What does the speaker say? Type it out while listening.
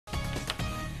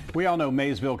We all know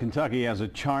Maysville, Kentucky has a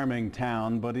charming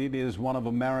town, but it is one of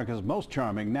America's most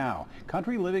charming now.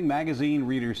 Country Living magazine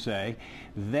readers say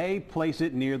they place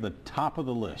it near the top of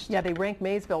the list. Yeah, they rank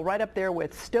Maysville right up there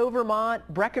with Stowe, Vermont,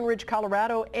 Breckenridge,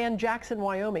 Colorado, and Jackson,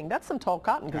 Wyoming. That's some tall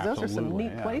cotton because those are some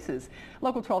neat places.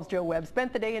 Local 12's Joe Webb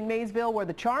spent the day in Maysville where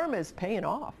the charm is paying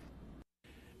off.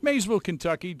 Maysville,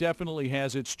 Kentucky definitely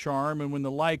has its charm, and when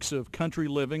the likes of Country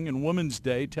Living and Woman's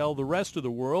Day tell the rest of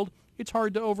the world, it's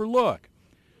hard to overlook.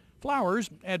 Flowers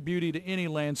add beauty to any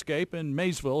landscape, and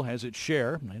Maysville has its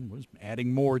share and was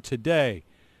adding more today.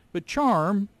 But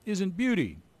charm isn't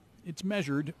beauty. It's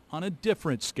measured on a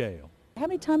different scale. How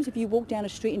many times have you walked down a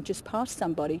street and just passed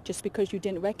somebody just because you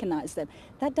didn't recognize them?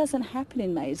 That doesn't happen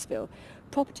in Maysville.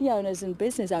 Property owners and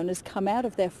business owners come out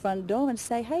of their front door and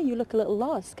say, hey, you look a little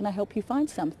lost. Can I help you find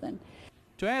something?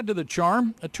 To add to the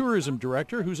charm, a tourism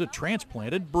director who's a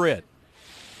transplanted Brit.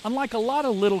 Unlike a lot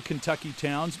of little Kentucky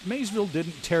towns, Maysville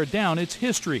didn't tear down its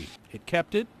history. It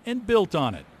kept it and built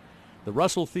on it. The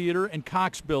Russell Theater and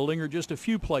Cox Building are just a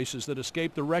few places that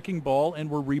escaped the wrecking ball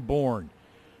and were reborn.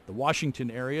 The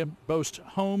Washington area boasts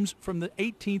homes from the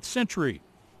 18th century.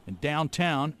 And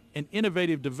downtown, an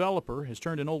innovative developer has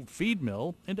turned an old feed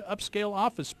mill into upscale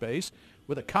office space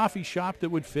with a coffee shop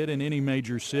that would fit in any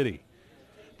major city.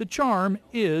 The charm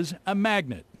is a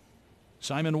magnet.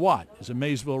 Simon Watt is a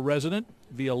Maysville resident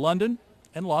via London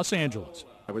and Los Angeles.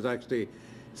 I was actually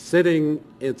sitting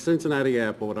at Cincinnati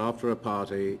Airport after a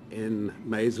party in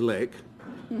Mays Lick,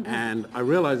 and I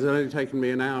realized it had only taken me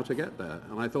an hour to get there.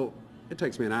 And I thought, it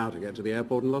takes me an hour to get to the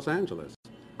airport in Los Angeles.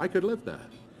 I could live there.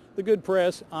 The good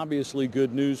press, obviously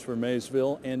good news for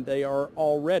Maysville, and they are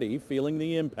already feeling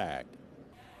the impact.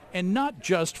 And not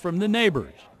just from the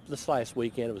neighbors. This last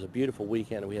weekend, it was a beautiful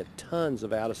weekend, and we had tons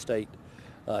of out-of-state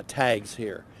tags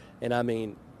here. And I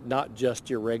mean, not just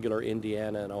your regular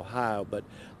Indiana and Ohio, but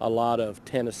a lot of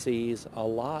Tennessee's, a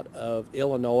lot of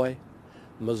Illinois,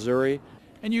 Missouri.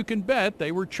 And you can bet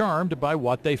they were charmed by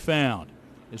what they found.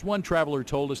 As one traveler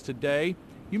told us today,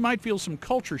 you might feel some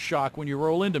culture shock when you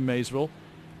roll into Maysville,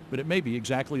 but it may be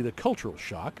exactly the cultural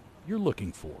shock you're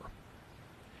looking for.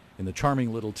 In the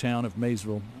charming little town of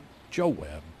Maysville, Joe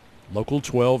Webb, Local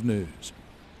 12 News.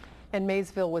 And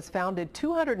Maysville was founded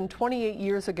 228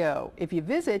 years ago. If you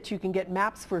visit, you can get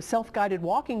maps for self-guided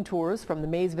walking tours from the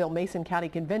Maysville Mason County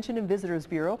Convention and Visitors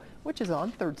Bureau, which is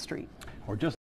on 3rd Street. Or just